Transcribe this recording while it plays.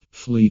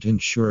Fleet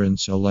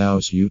insurance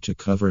allows you to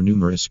cover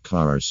numerous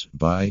cars,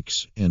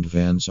 bikes, and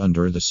vans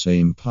under the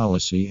same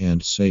policy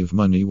and save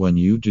money when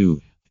you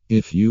do.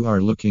 If you are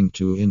looking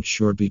to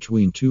insure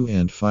between 2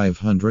 and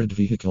 500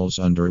 vehicles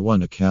under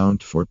one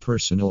account for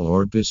personal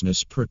or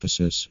business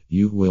purposes,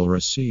 you will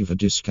receive a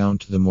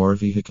discount the more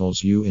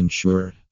vehicles you insure.